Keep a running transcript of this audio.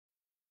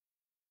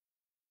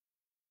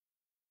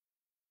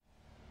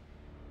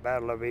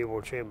Battle of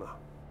Iwo Jima.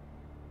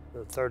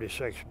 The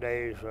 36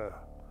 days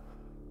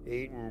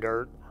eating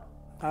dirt.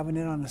 I went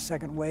in on the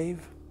second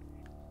wave,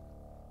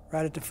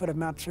 right at the foot of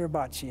Mount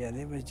Suribachi, and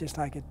it was just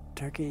like a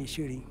turkey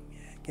shooting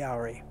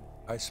gallery.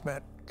 I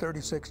spent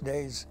 36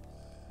 days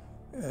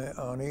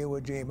on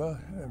Iwo Jima,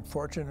 and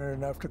fortunate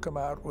enough to come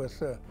out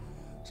with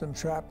some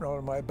shrapnel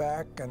on my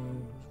back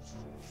and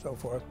so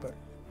forth. But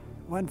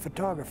one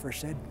photographer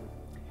said,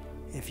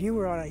 if you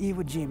were on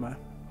Iwo Jima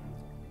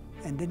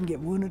and didn't get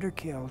wounded or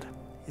killed,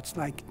 it's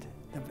like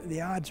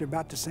the odds are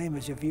about the same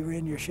as if you were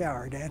in your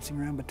shower dancing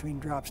around between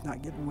drops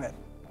not getting wet.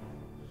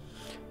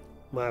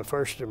 My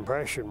first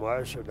impression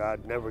was that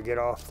I'd never get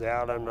off the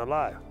island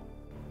alive.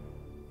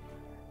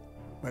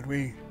 But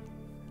we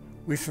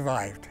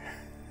survived.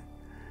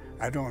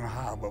 I don't know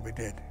how, but we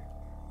did.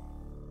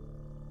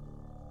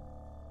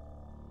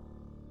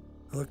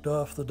 I looked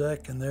off the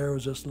deck, and there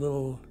was this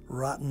little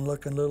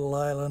rotten-looking little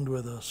island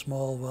with a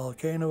small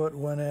volcano at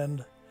one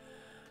end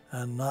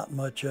and not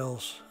much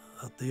else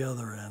at the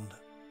other end.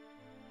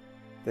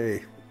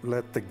 They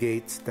let the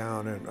gates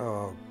down, and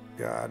oh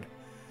God,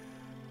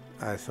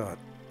 I thought,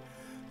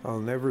 I'll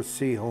never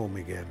see home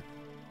again.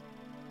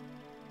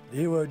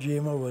 Iwo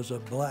Jima was a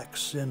black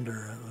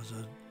cinder. It was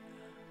a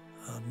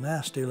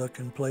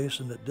nasty-looking place,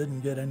 and it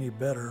didn't get any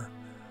better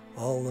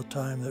all the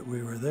time that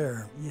we were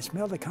there. You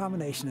smelled a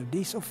combination of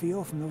diesel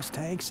fuel from those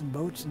tanks and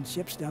boats and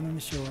ships down on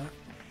the shore,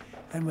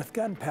 and with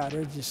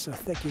gunpowder just so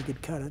thick you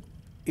could cut it.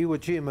 Iwo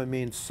Jima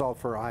means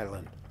Sulphur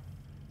Island,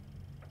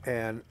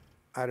 and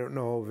I don't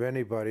know of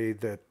anybody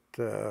that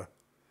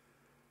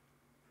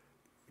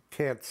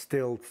can't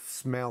still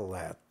smell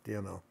that,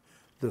 you know,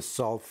 the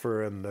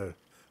sulfur and the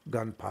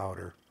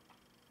gunpowder.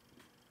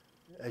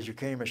 As you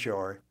came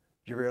ashore,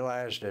 you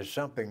realized there's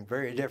something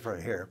very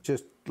different here.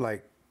 Just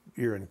like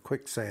you're in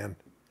quicksand.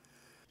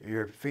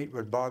 Your feet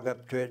would bog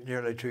up to it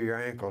nearly to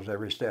your ankles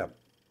every step.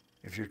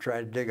 If you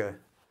tried to dig a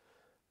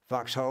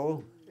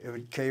foxhole, it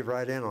would cave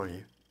right in on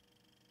you.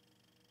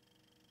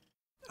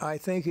 I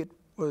think it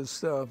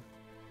was the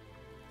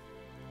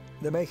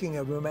making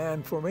of a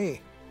man for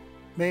me.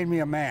 Made me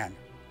a man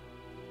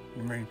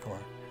in the Marine Corps.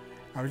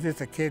 I was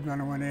just a kid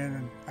when I went in,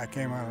 and I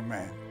came out a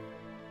man.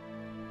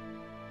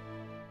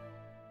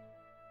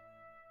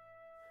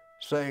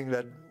 Saying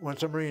that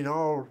once a Marine,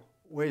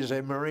 always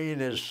a Marine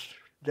is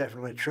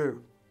definitely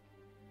true.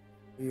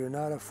 You're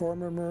not a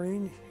former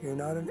Marine, you're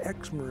not an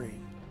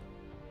ex-Marine.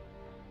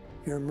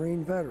 You're a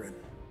Marine veteran.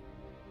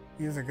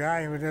 He's a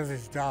guy who does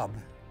his job,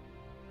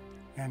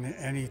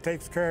 and he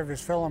takes care of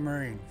his fellow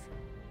Marines.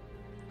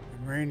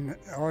 The Marine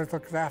always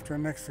looks after the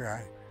next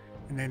guy,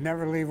 and they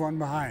never leave one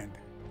behind.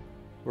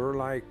 We're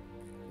like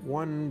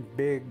one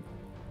big,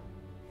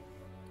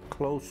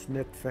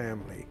 close-knit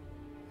family.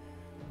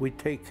 We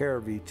take care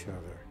of each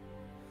other.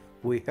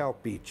 We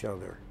help each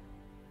other.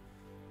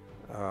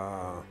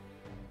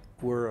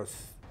 We're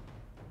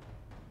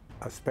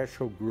a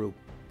special group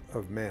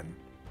of men.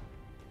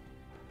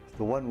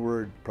 The one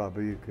word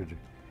probably you could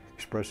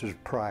express is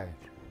pride.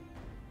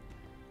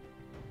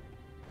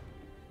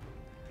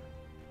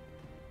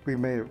 We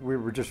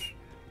were just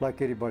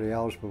like anybody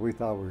else, but we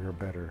thought we were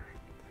better.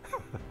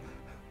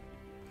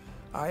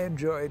 I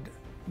enjoyed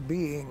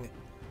being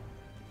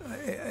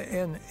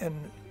in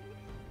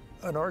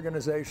an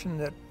organization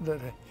that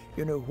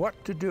you knew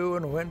what to do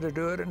and when to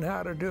do it and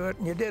how to do it,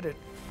 and you did it.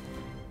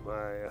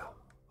 My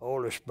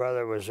oldest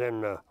brother was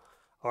in the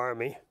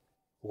Army,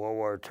 World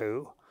War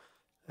II,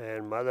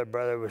 and my other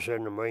brother was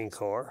in the Marine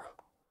Corps.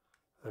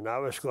 And I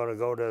was going to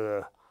go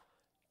to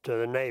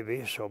the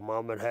Navy, so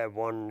Mom would have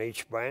one in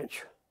each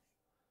branch.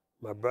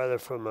 My brother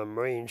from the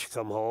Marines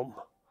come home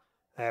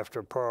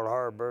after Pearl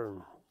Harbor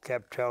and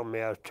kept telling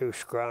me I was too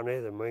scrawny,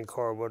 the Marine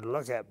Corps wouldn't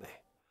look at me.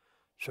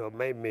 So it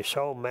made me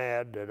so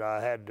mad that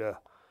I had to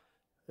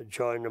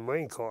join the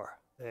Marine Corps.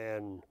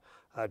 And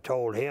I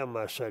told him,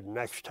 I said,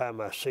 next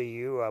time I see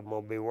you, I'm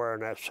going to be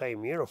wearing that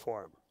same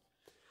uniform.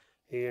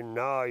 He said,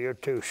 no, you're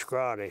too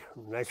scrawny.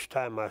 Next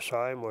time I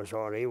saw him was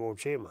on Iwo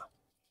Jima.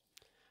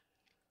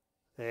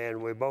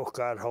 And we both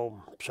got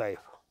home safe.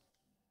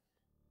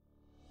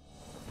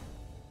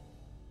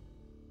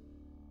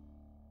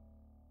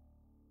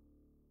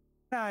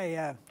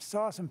 I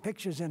saw some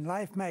pictures in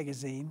Life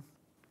magazine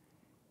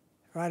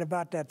right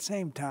about that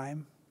same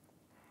time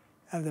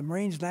of the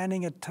Marines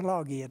landing at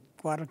Tulagi at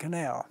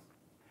Guadalcanal.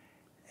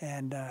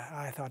 And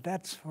I thought,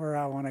 that's where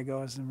I want to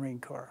go as the Marine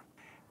Corps.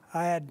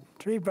 I had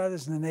 3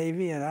 brothers in the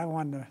Navy, and I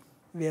wanted to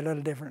be a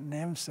little different than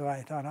them, so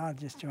I thought I'll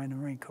just join the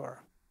Marine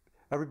Corps.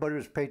 Everybody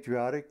was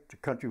patriotic. The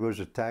country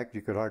was attacked.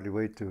 You could hardly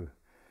wait to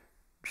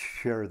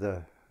share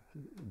the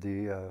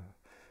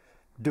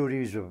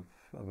duties of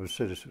a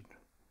citizen.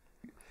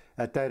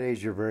 At that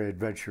age, you're very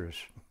adventurous.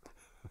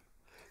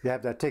 You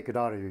have that taken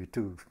out of you,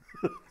 too.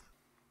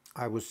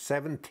 I was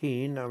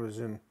 17. I was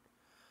in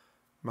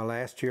my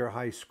last year of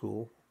high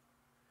school.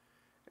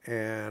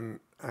 And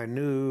I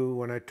knew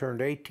when I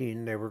turned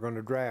 18, they were going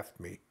to draft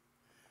me.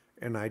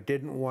 And I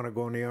didn't want to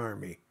go in the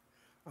Army.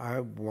 I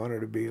wanted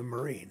to be a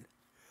Marine.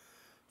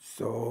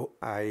 So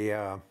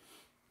I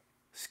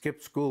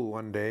skipped school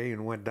one day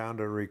and went down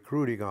to the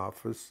recruiting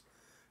office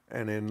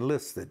and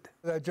enlisted.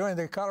 I joined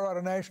the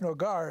Colorado National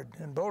Guard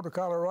in Boulder,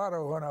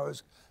 Colorado when I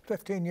was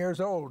 15 years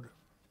old.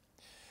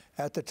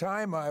 At the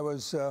time, I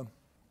was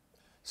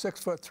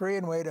 6'3"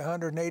 and weighed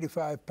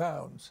 185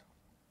 pounds.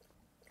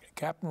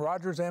 Captain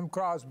Rogers M.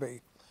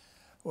 Crosby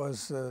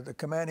was the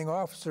commanding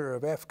officer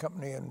of F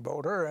Company in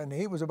Boulder, and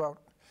he was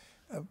about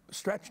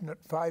stretching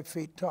at 5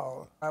 feet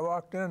tall. I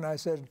walked in and I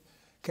said,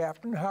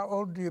 "Captain, how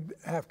old do you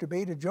have to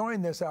be to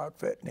join this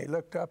outfit?" And he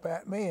looked up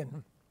at me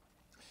and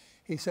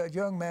he said,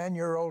 "Young man,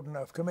 you're old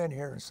enough. Come in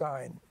here and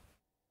sign."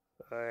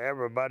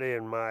 Everybody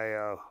in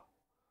my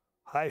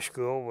high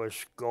school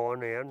was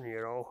going in,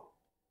 you know.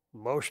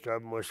 Most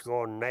of them was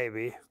going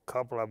Navy. A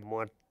couple of them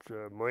went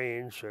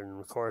Marines, and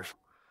of course,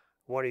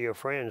 one of your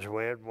friends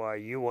went. Why,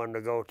 you wanted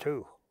to go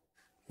too.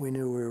 We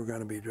knew we were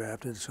going to be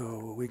drafted,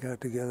 so we got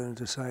together and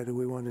decided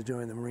we wanted to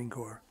join the Marine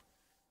Corps.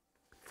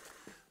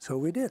 So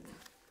we did.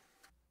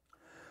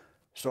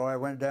 So I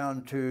went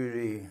down to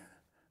the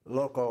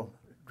local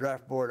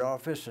draft board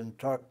office and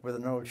talked with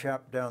an old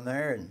chap down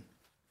there,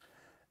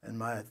 and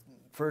my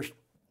first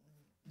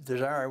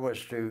desire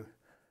was to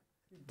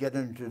get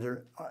into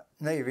the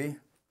Navy,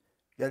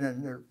 get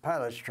into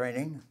pilot's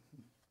training,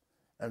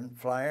 and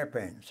fly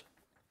airplanes.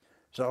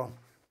 So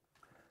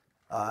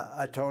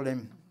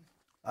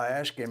I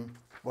asked him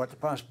what the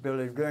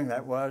possibility of doing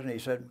that was, and he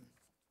said,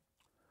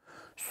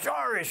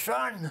 "Sorry,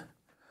 son,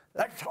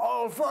 that's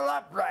all full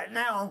up right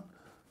now."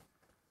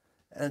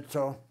 And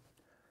so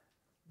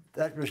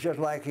that was just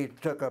like he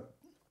took a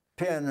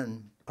pin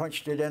and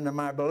punched it into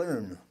my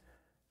balloon.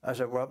 I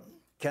said, "Well,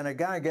 can a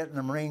guy get in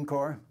the Marine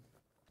Corps?"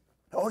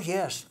 "Oh,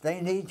 yes,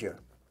 they need you."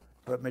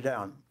 Put me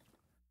down.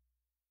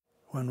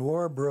 When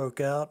war broke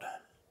out,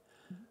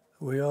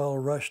 we all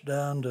rushed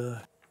down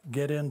to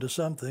get into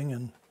something,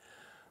 and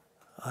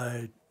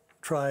I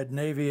tried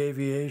Navy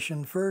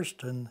aviation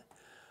first, and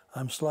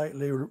I'm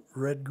slightly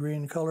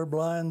red-green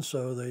colorblind,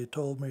 so they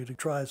told me to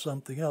try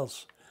something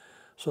else.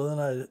 So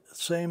then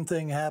same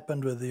thing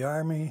happened with the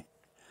Army,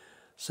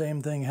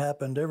 same thing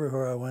happened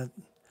everywhere I went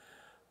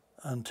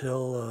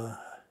until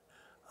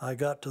I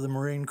got to the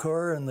Marine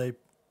Corps, and they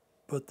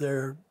put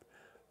their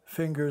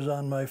fingers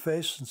on my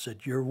face and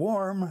said, "You're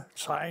warm,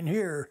 sign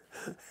here."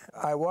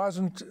 I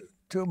wasn't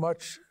too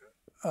much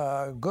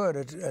good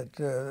at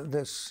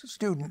this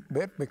student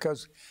bit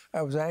because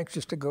I was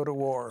anxious to go to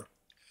war.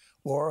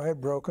 War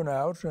had broken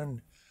out,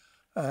 and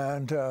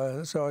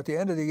so at the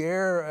end of the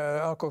year,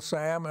 Uncle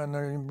Sam and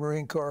the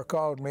Marine Corps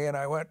called me, and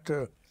I went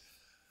to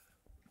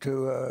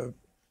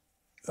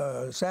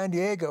San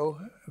Diego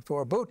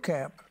for boot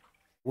camp.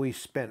 We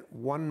spent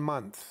 1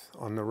 month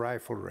on the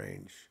rifle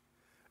range,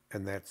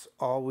 and that's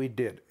all we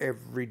did.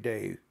 Every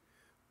day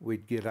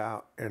we'd get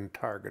out and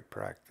target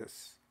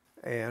practice.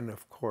 And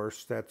of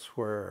course, that's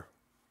where,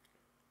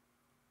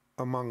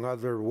 among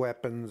other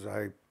weapons,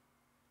 I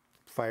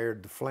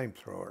fired the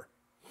flamethrower.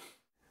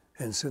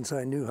 And since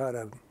I knew how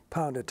to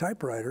pound a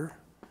typewriter,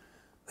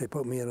 they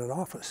put me in an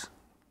office.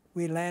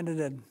 We landed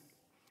at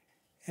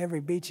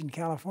every beach in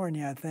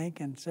California, I think,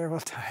 and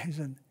several times,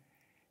 and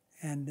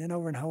then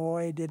over in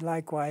Hawaii did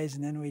likewise,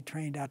 and then we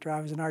trained out there.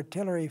 I was an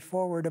artillery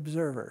forward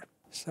observer,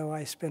 so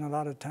I spent a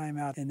lot of time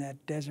out in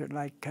that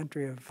desert-like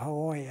country of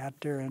Hawaii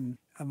out there and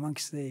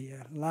amongst the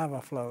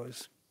lava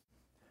flows.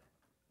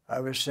 I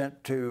was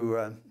sent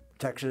to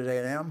Texas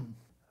A&M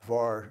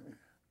for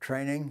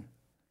training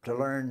to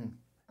learn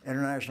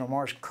International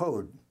Morse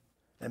code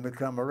and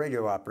become a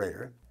radio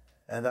operator,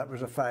 and that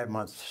was a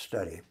 5-month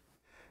study.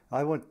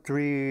 I went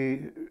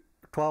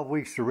 12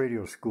 weeks to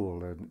radio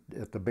school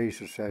at the base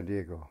of San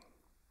Diego.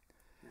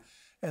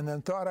 And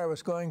then thought I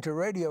was going to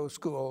radio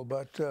school,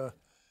 but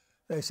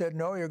they said,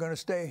 "No, you're going to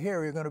stay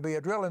here. You're going to be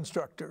a drill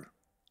instructor."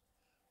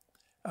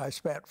 I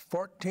spent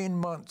 14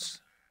 months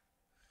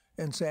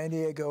in San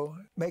Diego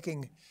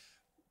making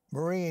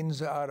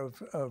Marines out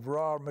of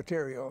raw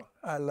material.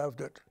 I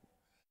loved it.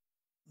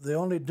 The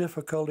only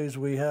difficulties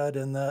we had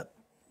in that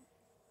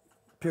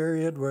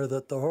period were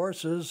that the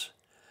horses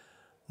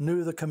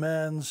knew the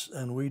commands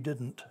and we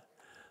didn't.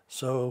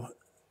 So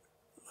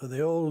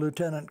the old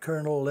lieutenant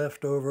colonel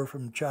left over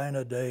from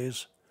China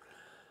days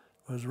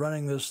was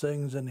running these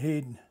things, and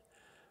he'd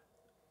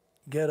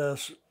get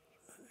us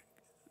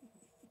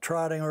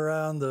trotting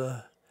around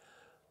the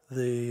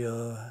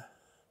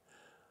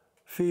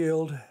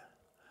field,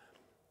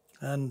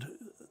 and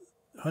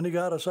when he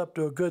got us up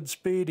to a good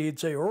speed, he'd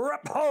say,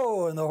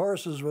 "Rap-ho!" and the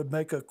horses would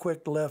make a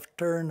quick left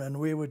turn, and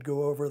we would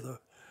go over the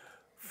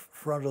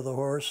front of the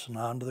horse and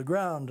onto the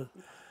ground,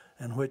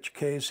 in which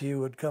case he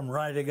would come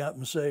riding up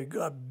and say,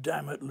 "God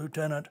damn it,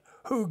 Lieutenant,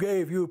 who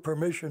gave you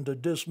permission to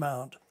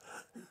dismount?"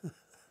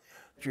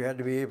 You had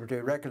to be able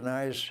to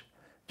recognize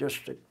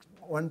just a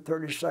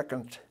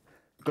 1/32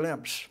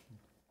 glimpse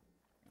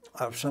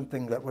of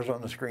something that was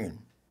on the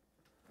screen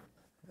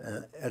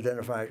and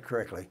identify it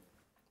correctly.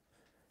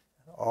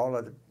 All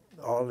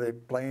the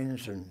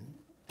planes and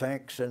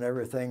tanks and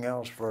everything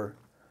else for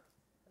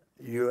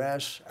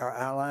U.S., our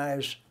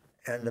allies,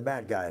 and the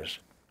bad guys.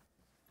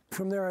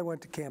 From there, I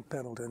went to Camp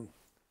Pendleton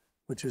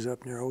which is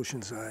up near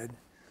Oceanside,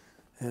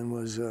 and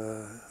was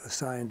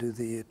assigned to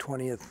the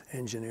 20th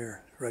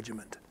Engineer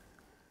Regiment,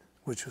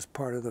 which was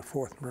part of the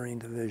 4th Marine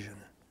Division,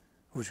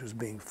 which was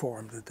being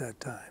formed at that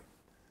time.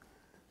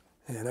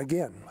 And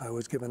again, I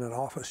was given an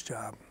office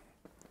job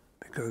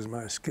because of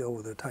my skill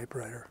with a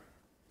typewriter.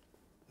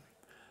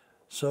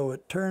 So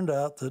it turned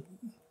out that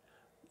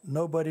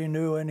nobody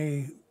knew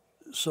any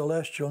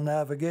celestial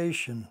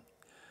navigation.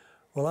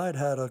 Well, I'd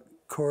had a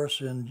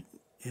course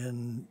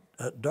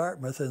at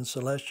Dartmouth in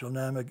celestial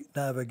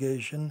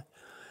navigation,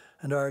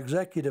 and our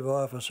executive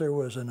officer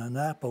was an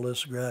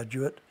Annapolis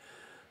graduate.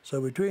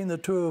 So between the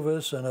two of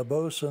us and a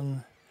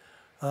bosun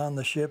on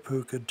the ship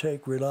who could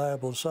take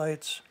reliable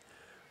sights,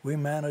 we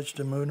managed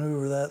to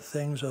maneuver that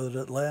thing so that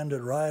it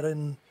landed right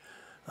in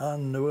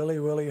on the Willy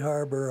Willy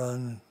Harbor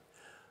on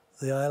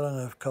the island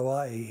of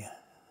Kauai.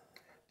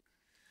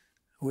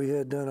 We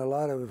had done a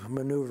lot of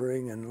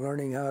maneuvering and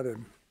learning how to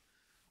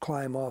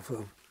climb off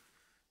of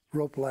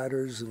rope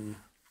ladders and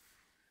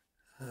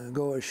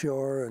go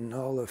ashore and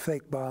all the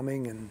fake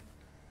bombing and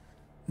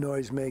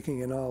noise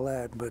making and all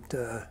that. But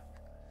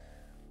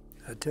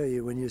I tell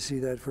you, when you see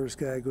that first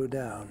guy go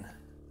down,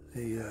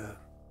 you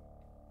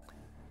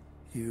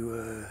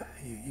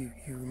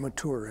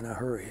mature in a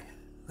hurry.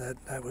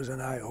 That was an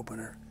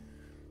eye-opener.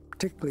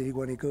 Particularly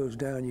when he goes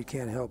down, you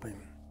can't help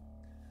him.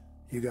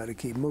 You got to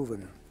keep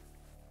moving.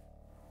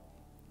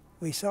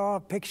 We saw a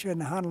picture in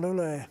the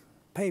Honolulu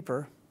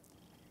paper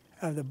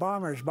of the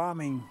bombers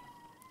bombing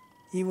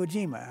Iwo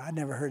Jima. I'd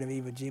never heard of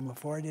Iwo Jima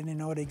before. I didn't even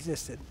know it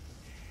existed.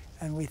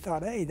 And we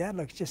thought, hey, that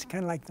looks just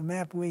kind of like the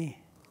map we've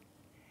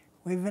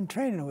been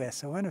training with.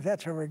 So I wonder if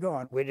that's where we're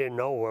going. We didn't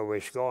know where we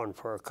was going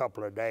for a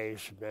couple of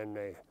days, and then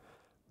they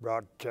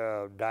brought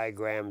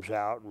diagrams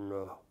out and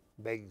a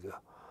big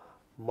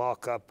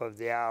mock-up of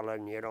the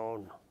island, you know,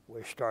 and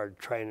we started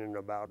training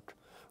about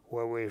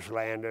where we was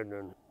landing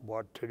and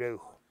what to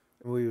do.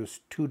 We was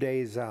 2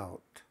 days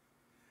out,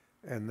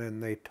 and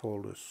then they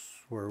told us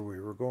where we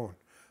were going.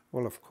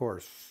 Well, of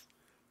course,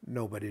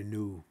 nobody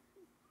knew.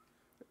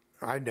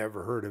 I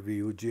never heard of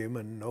Iwo Jima,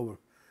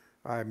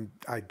 and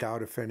I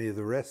doubt if any of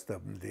the rest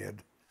of them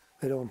did.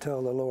 They don't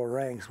tell the lower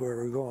ranks where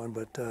we're going,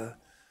 but the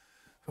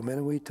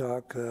minute we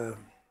talk,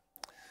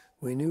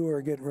 we knew we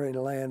were getting ready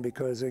to land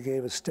because they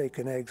gave us steak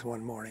and eggs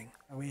one morning.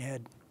 We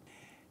had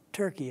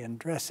turkey and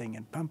dressing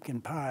and pumpkin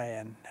pie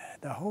and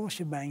the whole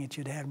shebang that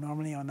you'd have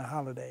normally on the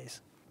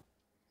holidays.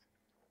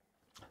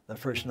 The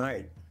first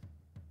night,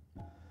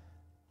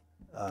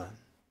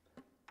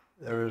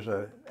 there was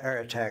an air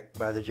attack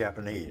by the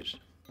Japanese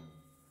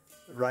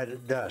right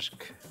at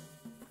dusk.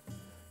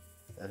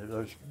 And there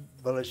was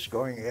bullets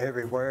going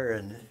everywhere,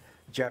 and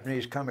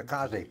Japanese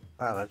kamikaze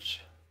pilots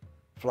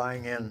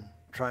flying in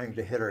trying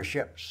to hit our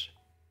ships.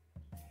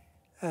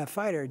 A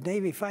fighter,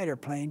 Navy fighter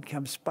plane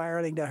comes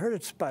spiraling down. I heard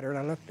it sputter, and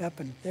I looked up,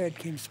 and there it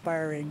came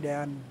spiraling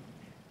down.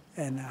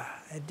 And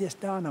it just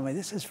dawned on me,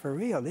 this is for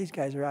real. These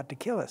guys are out to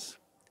kill us.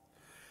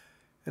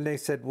 And they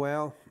said,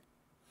 well,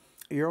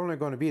 you're only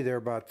going to be there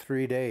about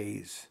 3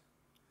 days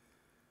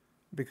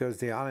because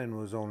the island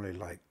was only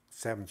like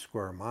 7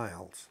 square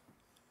miles.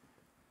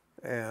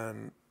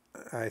 And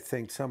I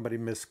think somebody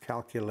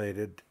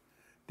miscalculated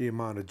the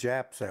amount of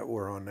Japs that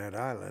were on that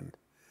island,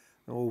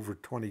 over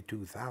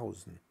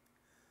 22,000.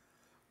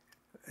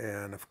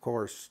 And of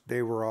course,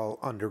 they were all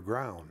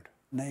underground.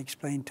 And they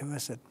explained to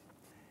us that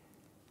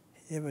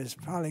it was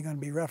probably going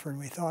to be rougher than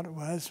we thought it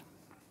was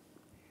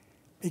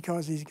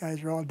because these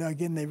guys were all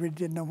dug in. They really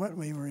didn't know what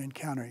we were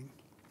encountering.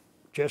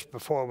 Just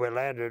before we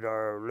landed,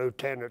 our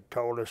lieutenant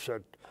told us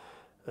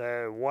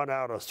that 1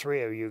 out of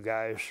 3 of you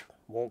guys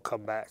won't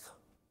come back.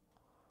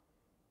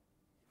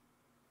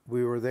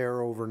 We were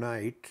there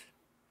overnight,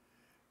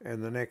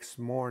 and the next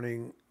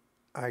morning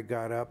I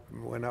got up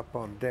and went up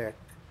on deck,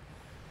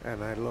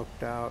 and I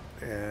looked out,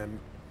 and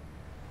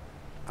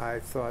I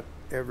thought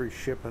every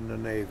ship in the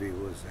Navy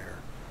was there.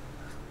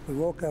 We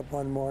woke up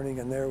one morning,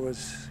 and there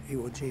was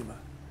Iwo Jima.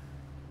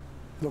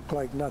 Looked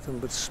like nothing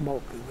but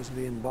smoke. It was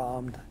being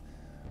bombed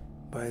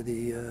by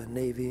the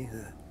Navy,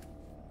 the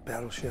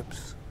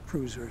battleships,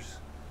 cruisers.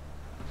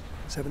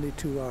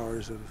 72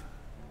 hours of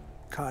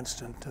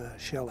constant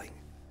shelling.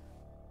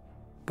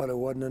 But it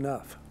wasn't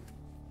enough.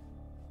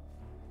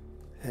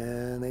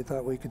 And they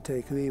thought we could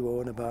take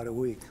Iwo in about a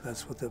week.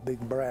 That's what the big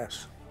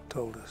brass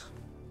told us.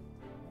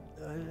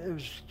 It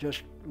was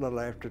just a little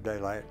after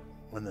daylight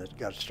when it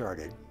got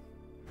started.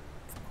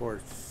 Of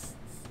course,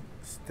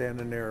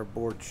 standing there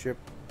aboard ship,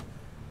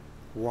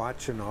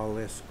 watching all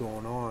this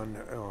going on,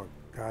 oh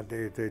God,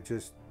 they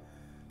just,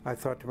 I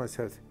thought to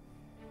myself,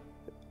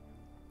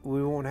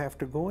 we won't have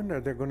to go in there.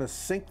 They're going to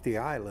sink the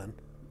island.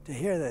 To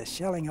hear the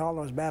shelling all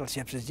those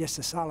battleships is just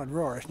a solid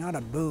roar. It's not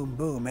a boom,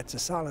 boom, it's a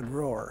solid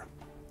roar.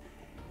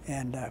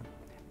 And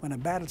when a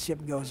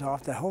battleship goes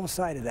off, the whole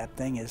side of that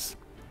thing is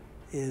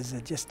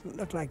just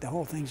looked like the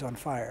whole thing's on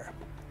fire.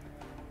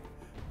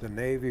 The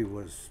Navy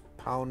was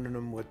pounding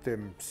them with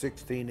them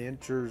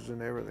 16-inchers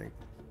and everything.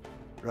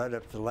 Right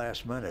up to the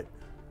last minute,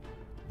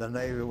 the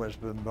Navy was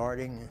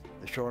bombarding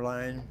the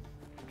shoreline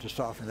to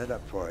soften it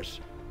up for us.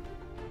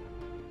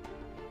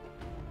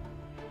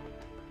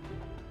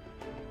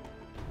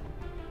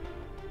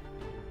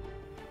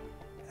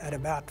 At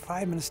about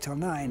 5 minutes till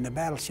 9, the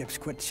battleships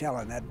quit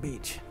shelling that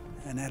beach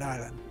and that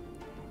island.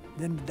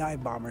 Then the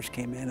dive bombers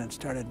came in and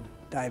started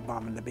dive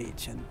bombing the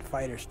beach, and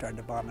fighters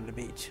started bombing the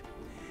beach.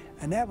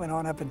 And that went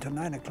on up until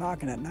 9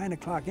 o'clock, and at 9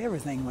 o'clock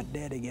everything went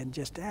dead again,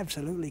 just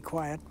absolutely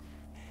quiet.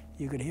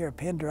 You could hear a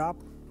pin drop,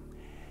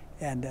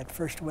 and that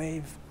first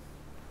wave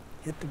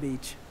hit the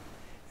beach,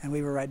 and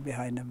we were right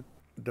behind them.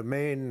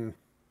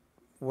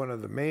 One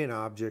of the main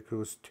objects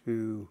was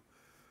to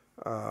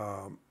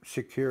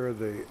secure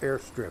the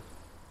airstrip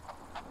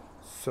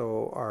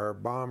so our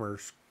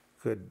bombers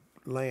could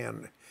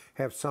land,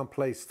 have some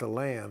place to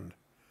land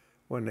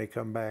when they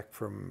come back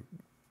from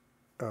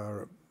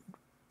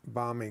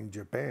bombing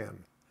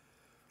Japan.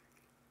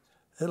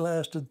 It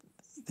lasted,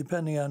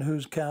 depending on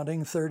who's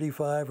counting,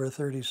 35 or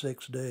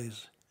 36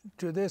 days.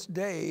 To this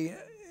day,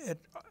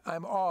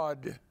 I'm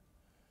awed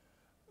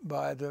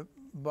by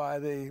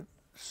the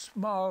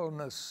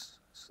smallness,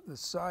 the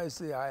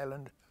size of the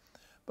island,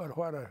 but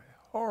what a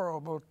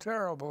horrible,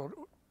 terrible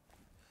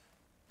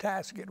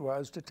task it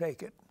was to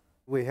take it.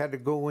 We had to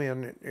go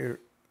on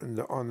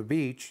the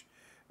beach,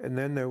 and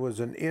then there was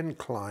an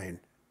incline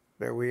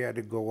that we had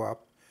to go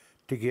up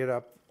to get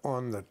up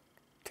on the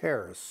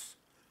terrace,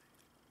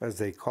 as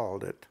they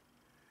called it.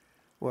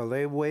 Well,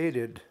 they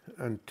waited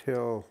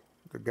until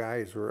the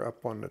guys were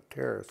up on the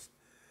terrace,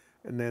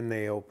 and then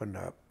they opened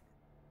up.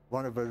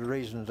 One of the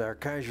reasons our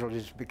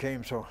casualties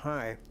became so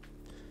high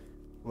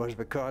was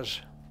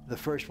because the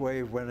first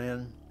wave went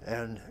in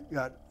and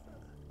got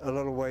a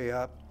little way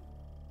up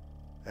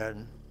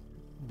and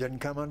didn't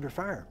come under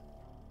fire.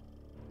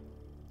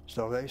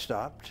 So they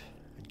stopped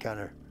and kind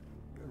of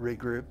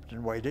regrouped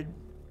and waited.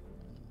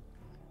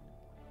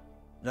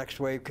 Next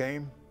wave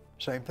came,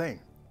 same thing.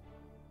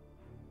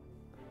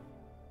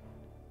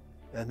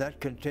 And that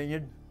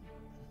continued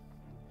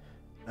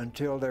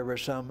until there were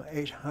some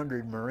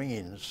 800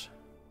 Marines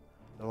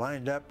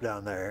lined up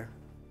down there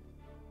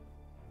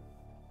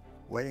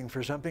waiting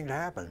for something to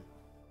happen.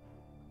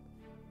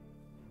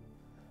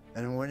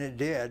 And when it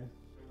did,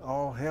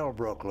 all hell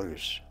broke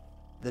loose.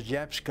 The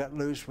Japs cut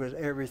loose with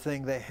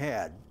everything they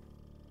had.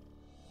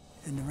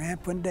 And the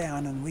ramp went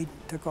down, and we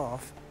took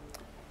off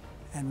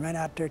and ran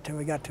out there till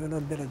we got to a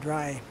little bit of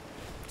dry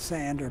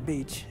sand or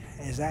beach.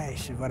 As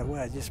ash is what it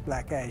was, just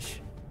black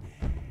ash.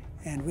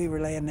 And we were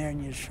laying there,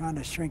 and you're trying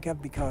to shrink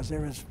up because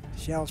there was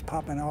shells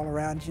popping all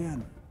around you,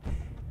 and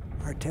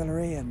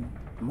artillery and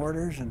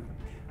mortars, and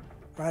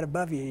right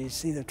above you, you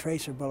see the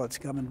tracer bullets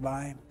coming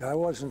by. I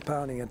wasn't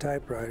pounding a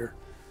typewriter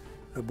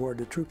aboard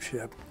the troop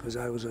ship because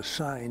I was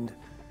assigned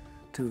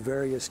to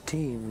various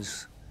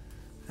teams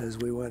as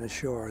we went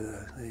ashore.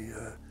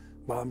 The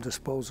bomb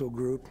disposal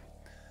group,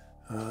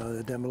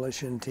 the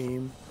demolition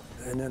team,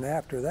 and then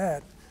after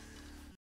that,